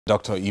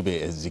Dr.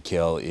 Ibeh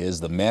Ezekiel is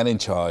the man in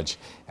charge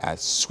at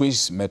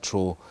Swiss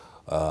Metro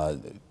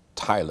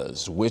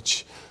Tilers,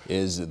 which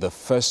is the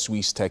first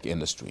Swiss tech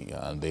industry.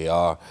 And they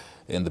are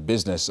in the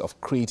business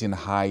of creating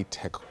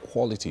high-tech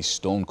quality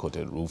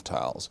stone-coated roof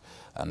tiles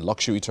and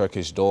luxury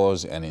Turkish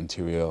doors and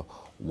interior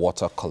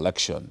water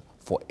collection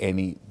for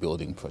any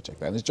building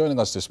project. And he's joining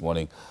us this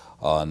morning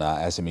on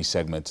SME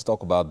segment to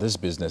talk about this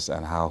business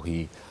and how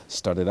he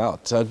started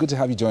out. Good to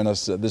have you join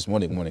us this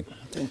morning.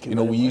 Thank you. You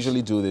know, we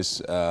usually do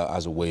this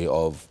as a way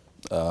of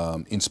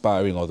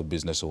inspiring other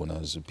business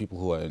owners, people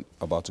who are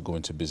about to go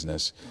into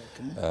business,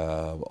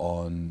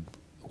 on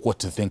what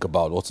to think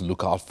about, what to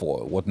look out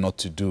for, what not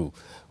to do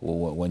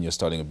when you're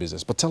starting a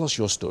business. But tell us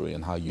your story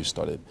and how you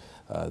started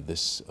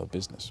this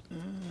business.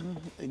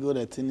 The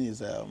good thing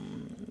is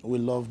we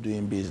love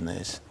doing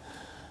business.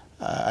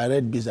 I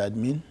read business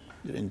admin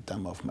during the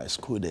time of my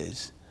school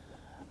days.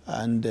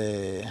 And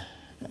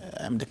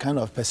I'm the kind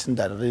of person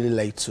that really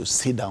likes to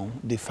sit down,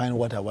 define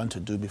what I want to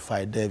do before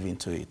I delve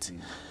into it.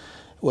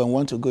 When we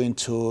want to go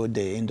into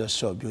the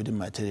industry of building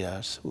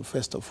materials, we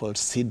first of all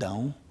sit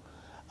down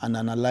and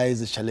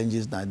analyze the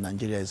challenges that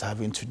Nigeria is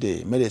having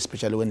today, maybe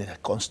especially when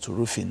it comes to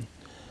roofing.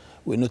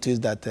 We notice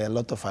that a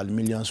lot of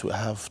aluminiums we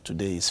have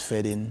today is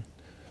fading.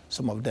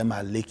 Some of them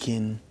are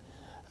leaking.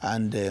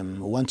 And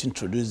we want to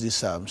introduce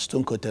this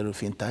stone-coated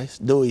roofing tiles,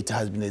 though it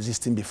has been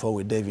existing before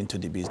we dive into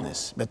the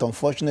business. But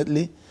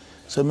unfortunately,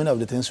 so many of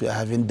the things we are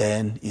having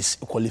then is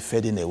equally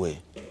fading away.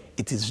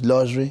 It is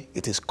luxury,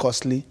 it is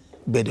costly,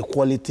 but the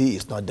quality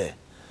is not there.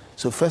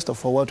 So first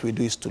of all, what we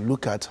do is to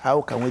look at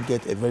how can we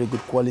get a very good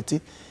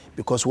quality,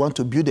 because we want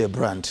to build a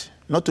brand.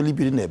 Not only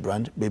building a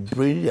brand, but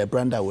building a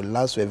brand that will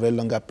last for a very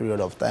longer period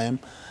of time.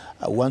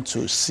 I want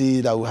to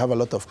see that we have a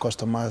lot of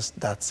customers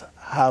that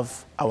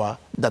have our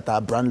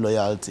brand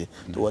loyalty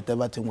to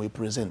whatever thing we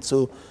present.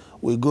 So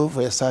we go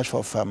for a search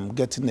for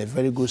getting a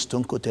very good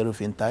stone-coated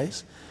roofing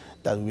tiles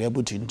that will be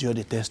able to endure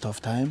the test of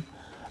time,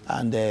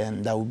 and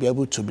then that will be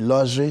able to be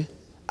luxury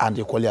and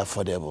equally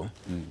affordable,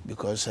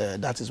 because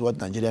that is what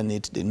Nigeria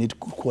needs. They need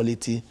good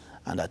quality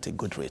and at a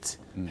good rate.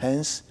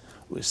 Hence,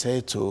 we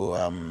say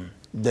to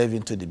delve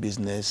into the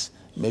business,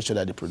 make sure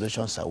that the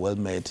productions are well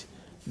made,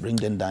 bring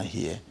them down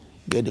here,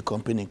 get the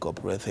company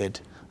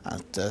incorporated,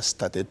 and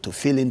started to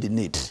fill in the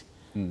need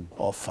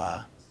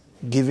of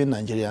giving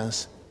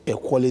Nigerians a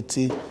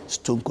quality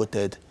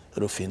stone-coated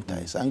roofing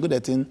tiles. And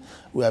good thing,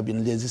 we have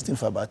been existing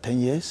for about 10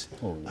 years,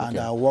 and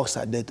our works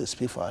are there to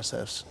speak for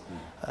ourselves.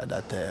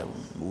 That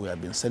we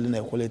have been selling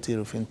a quality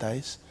roofing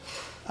tiles,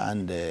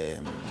 and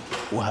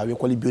we have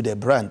equally built a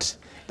brand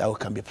that we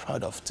can be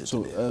proud of.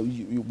 So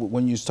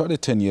when you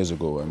started 10 years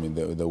ago, I mean,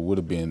 there would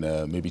have been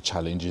maybe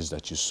challenges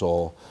that you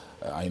saw.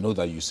 I know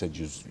that you said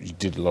you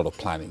did a lot of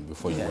planning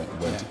before you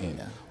went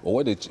in. Or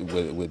what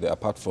did,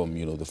 apart from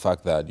the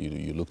fact that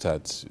you looked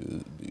at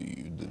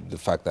the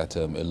fact that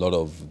a lot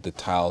of the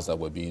tiles that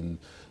were being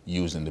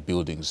used in the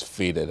buildings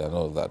faded and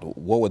all of that,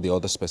 what were the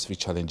other specific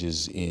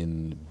challenges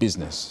in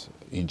business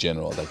in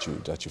general that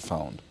you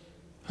found?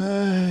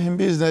 In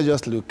business,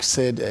 just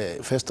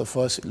first of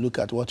all, look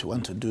at what we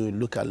want to do,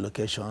 look at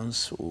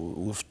locations.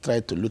 We've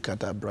tried to look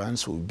at our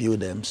brands, we build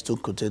them,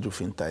 stone-coated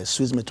roofing tiles.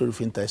 Swiss Metro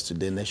roofing tiles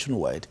today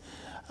nationwide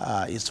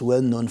is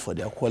well known for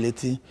their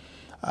quality.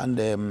 And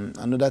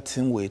another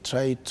thing we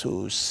try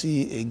to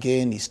see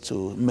again is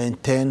to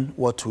maintain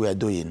what we are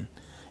doing.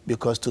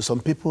 Because to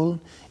some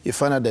people, you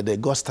find out that they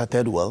got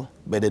started well,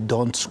 but they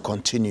don't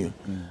continue.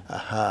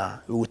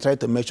 We try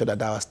to make sure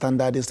that our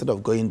standard, instead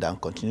of going down,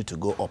 continue to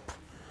go up.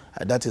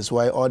 That is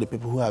why all the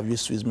people who have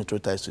used Swiss Metro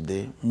tiles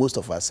today, most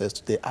of our sales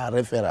today are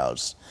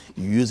referrals.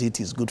 You use it,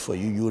 it's good for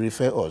you, you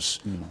refer us.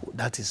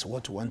 That is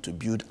what we want to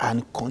build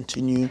and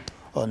continue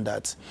on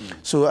that.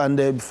 So,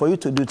 and for you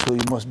to do so,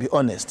 you must be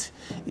honest.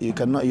 You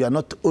are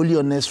not only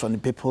honest from the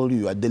people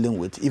you are dealing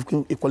with,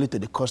 equally to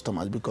the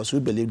customers, because we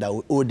believe that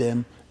we owe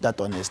them that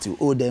honesty, we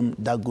owe them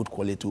that good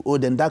quality, we owe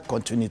them that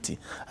continuity,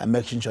 and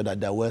making sure that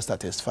they're well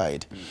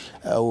satisfied.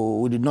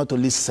 We did not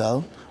only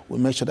sell, we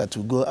make sure that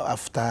we go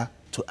after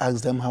to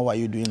ask them, how are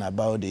you doing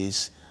about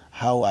this?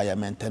 How are your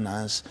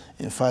maintenance?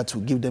 In fact,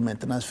 we give them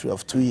maintenance free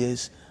of 2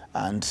 years.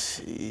 And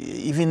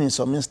even in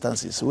some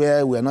instances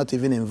where we are not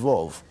even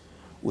involved,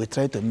 we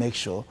try to make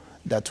sure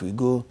that we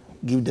go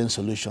give them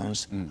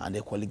solutions and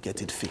equally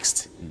get it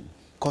fixed.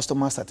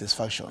 Customer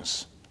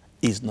satisfactions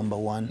is number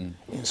one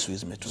in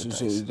Swiss Metro tiles.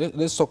 So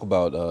let's talk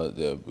about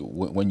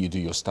when you do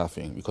your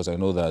staffing, because I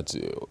know that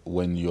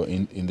when you're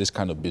in this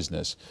kind of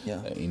business,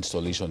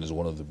 installation is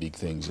one of the big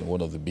things and one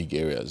of the big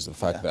areas. The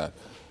fact that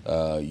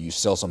you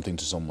sell something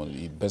to someone,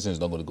 the person is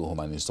not going to go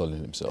home and install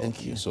it himself.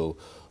 Thank you. So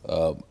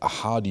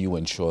how do you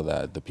ensure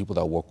that the people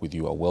that work with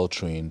you are well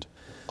trained,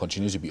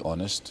 continue to be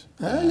honest,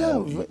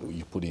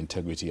 you put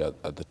integrity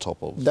at the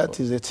top of... That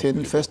is a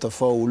thing. First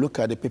of all, we look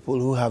at the people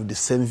who have the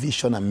same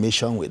vision and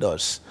mission with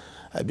us.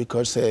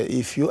 Because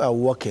if you are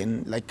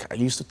working, like I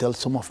used to tell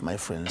some of my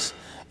friends,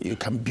 you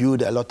can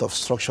build a lot of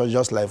structures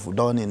just like we've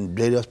done in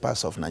various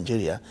parts of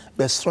Nigeria,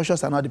 but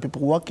structures are not the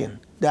people working.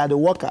 They are the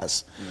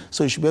workers.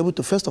 So you should be able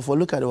to, first of all,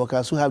 look at the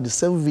workers who have the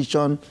same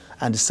vision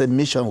and the same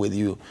mission with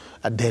you,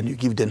 and then you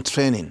give them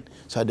training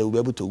so they will be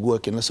able to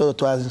work. And so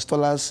to as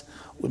installers,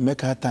 we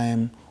make our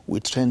time, we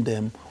train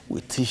them,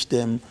 we teach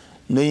them,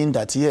 knowing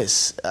that,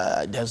 yes,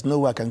 there's no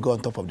way I can go on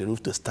top of the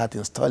roof to start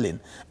installing.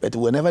 But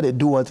whenever they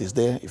do what is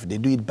there, if they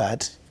do it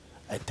bad,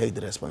 I take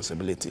the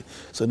responsibility.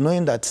 So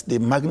knowing that the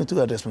magnitude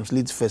of the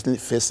responsibility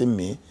facing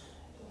me,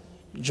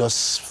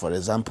 just for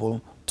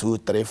example, 2,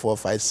 3, 4,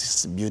 5,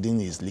 6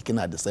 buildings is leaking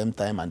at the same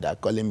time and they're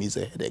calling me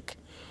a headache.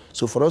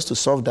 So for us to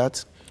solve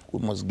that, we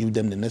must give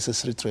them the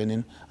necessary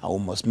training and we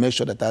must make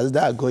sure that as they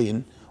are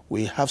going,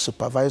 we have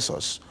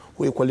supervisors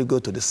who equally go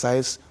to the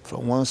sites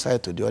from one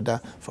side to the other,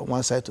 from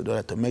one side to the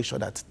other to make sure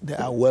that they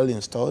are well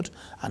installed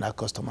and our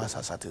customers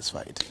are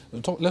satisfied.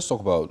 Let's talk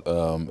about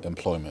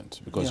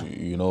employment, because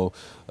you know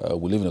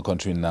we live in a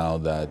country now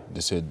that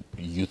they said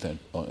youth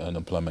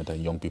unemployment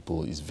and young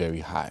people is very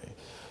high.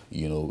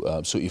 You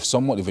know, so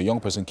if a young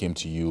person came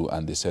to you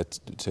and they said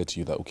to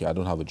you that, okay, I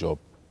don't have a job,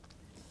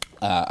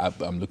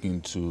 I'm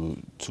looking to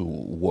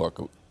work,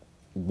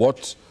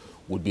 what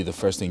would be the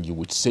first thing you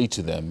would say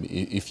to them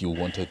if you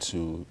wanted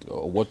to,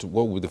 or what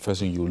would be the first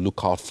thing you would look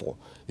out for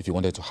if you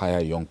wanted to hire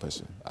a young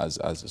person as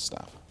a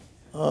staff?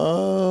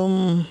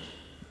 I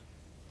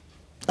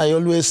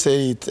always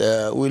say it,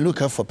 we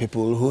look out for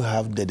people who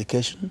have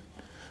dedication,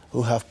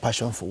 who have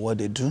passion for what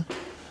they do,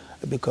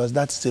 because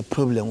that's the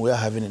problem we are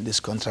having in this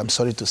country. I'm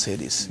sorry to say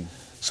this.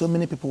 So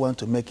many people want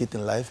to make it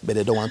in life, but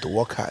they don't want to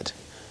work hard.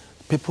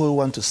 People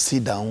want to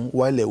sit down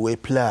while they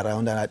play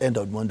around, and at the end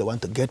of the month, they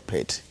want to get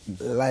paid.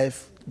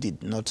 Life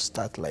did not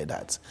start like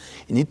that.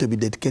 You need to be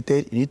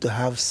dedicated. You need to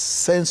have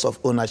sense of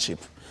ownership.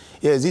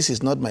 Yes, this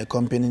is not my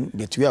company,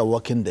 but we are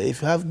working there.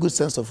 If you have good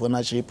sense of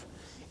ownership,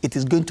 it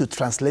is going to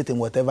translate in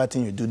whatever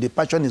thing you do. The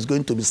passion is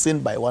going to be seen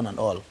by one and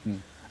all.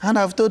 And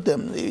I've told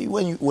them,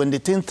 when the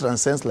thing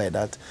transcends like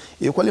that,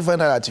 you equally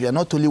find out that you are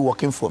not only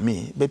working for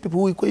me, but people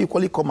who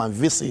equally come and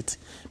visit,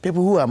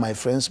 people who are my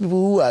friends, people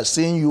who are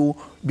seeing you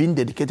being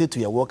dedicated to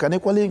your work, and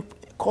equally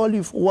call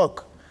you for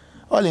work.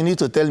 All you need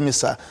to tell me,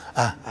 sir,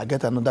 I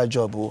get another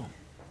job. Oh.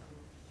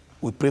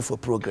 We pray for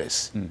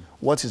progress.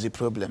 What is the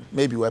problem?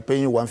 Maybe we're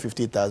paying you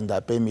 150,000,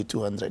 they're paying me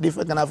 200. If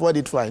I can afford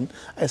it, fine.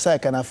 I say I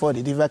can afford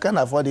it. If I can't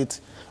afford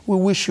it, we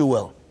wish you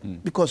well,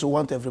 because we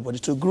want everybody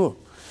to grow.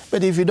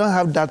 But if you don't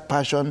have that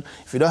passion,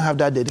 if you don't have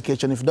that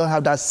dedication, if you don't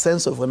have that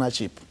sense of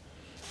ownership,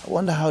 I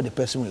wonder how the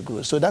person will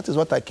grow. So that is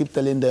what I keep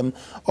telling them.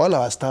 All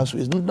our staffs,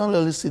 we don't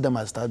only see them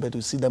as staff, but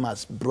we see them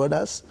as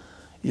brothers,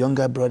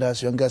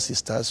 younger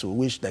sisters who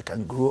wish they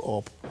can grow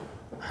up,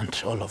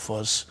 and all of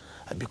us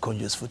become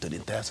useful to the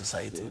entire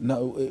society.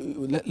 Now,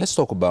 let's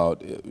talk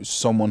about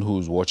someone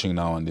who's watching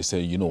now and they say,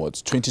 you know what,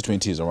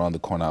 2020 is around the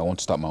corner, I want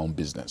to start my own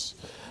business.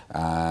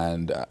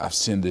 And I've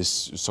seen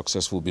this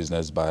successful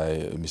business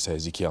by Mr.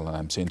 Ezekiel, and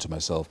I'm saying to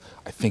myself,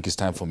 I think it's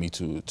time for me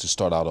to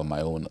start out on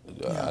my own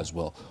as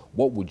well.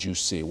 What would you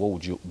say, what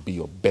would be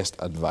your best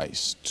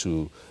advice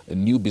to a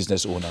new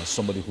business owner,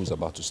 somebody who's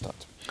about to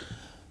start?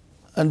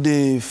 And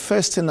the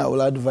first thing I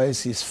will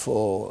advise is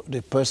for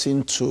the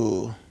person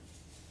to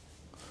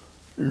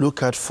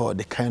look out for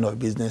the kind of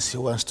business he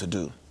wants to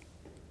do.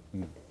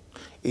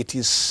 It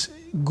is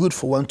good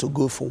for one to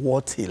go for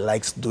what he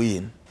likes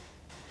doing.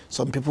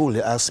 Some people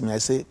will ask me, I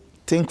say,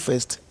 think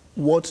first,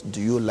 what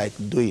do you like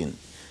doing?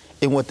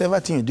 In whatever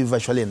thing you do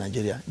virtually in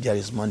Nigeria, there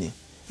is money.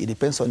 It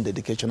depends on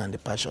dedication and the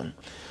passion.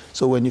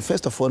 So when you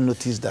first of all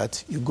notice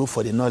that, you go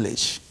for the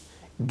knowledge,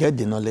 get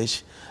the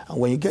knowledge, and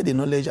when you get the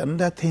knowledge,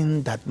 another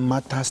thing that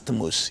matters the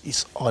most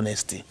is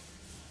honesty.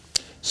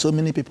 So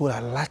many people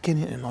are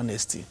lacking in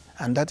honesty,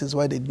 and that is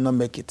why they did not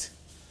make it.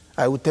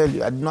 I will tell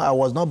you, I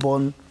was not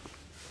born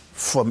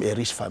from a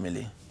rich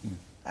family.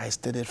 I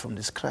started from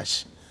the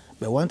scratch.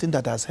 But one thing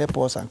that has helped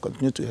us and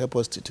continues to help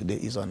us today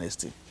is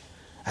honesty.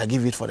 I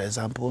give it for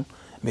example,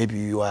 maybe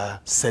you are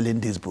selling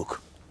this book.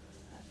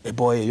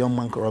 A young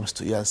man comes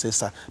to you and says,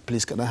 sir,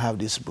 please can I have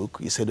this book?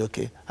 You said,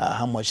 okay,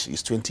 how much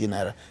is 20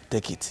 naira?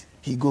 Take it.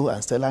 He go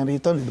and sell and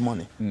return the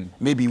money.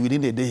 Maybe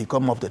within a day he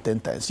come up to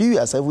 10 times. You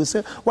yourself will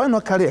say, why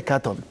not carry a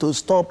carton to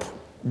stop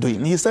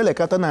doing? He sell a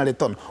carton and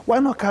return. Why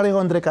not carry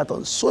 100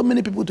 cartons? So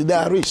many people today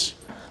are rich.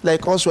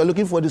 Like us, we're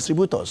looking for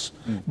distributors.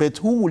 But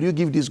who will you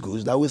give these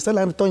goods that will sell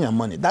and return your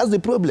money? That's the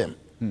problem.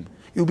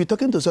 You'll be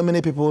talking to so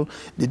many people.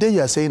 The day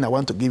you are saying, I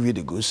want to give you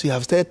the goods, you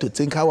have started to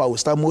think how I will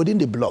start molding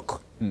the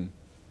block.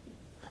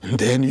 And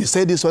then you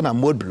say this one a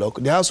mold block,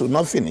 the house will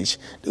not finish.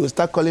 They will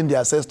start calling the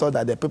ancestors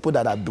that the people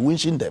that are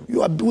bewitching them.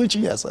 You are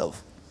bewitching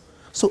yourself.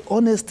 So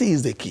honesty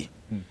is the key.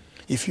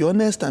 If you're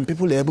honest and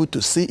people are able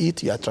to see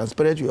it, you are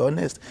transparent, you're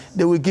honest,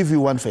 they will give you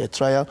one for a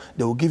trial,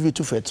 they will give you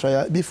two for a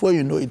trial. Before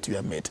you know it, you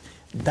are made.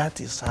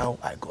 That is how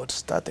I got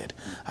started.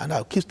 And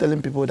I'll keep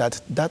telling people that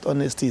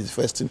honesty is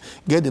first thing.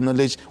 Get the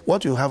knowledge,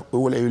 what you have,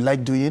 what you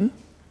like doing,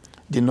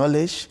 the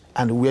knowledge,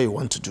 and where you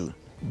want to do.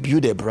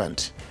 Build a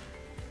brand.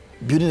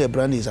 Building a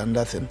brand is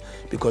another thing,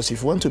 because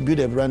if you want to build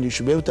a brand, you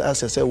should be able to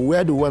ask yourself,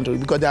 where do you want to,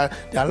 because there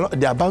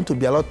are bound to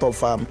be a lot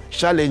of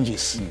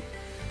challenges.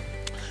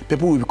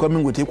 People will be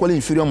coming with equally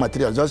inferior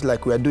materials, just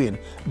like we are doing,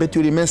 but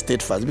you remain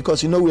steadfast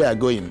because you know where we are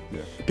going.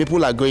 Yeah.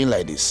 People are going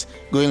like this,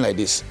 going like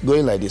this,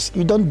 going like this.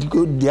 You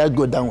don't dare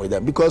go down with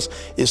them, because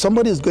if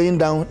somebody is going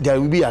down, there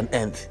will be an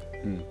end.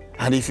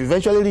 And if you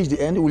eventually reach the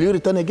end, will you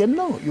return again?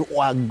 No, you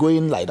are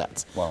going like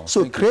that. Wow.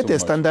 So create a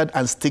standard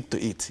and stick to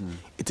it.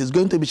 It is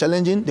going to be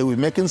challenging. They will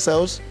be making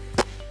sales.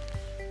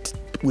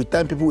 With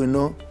time, people will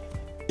know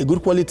a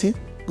good quality,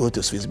 go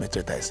to Swiss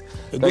Metro Ties.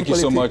 Thank you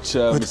so much,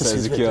 Mr.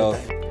 Ezekiel.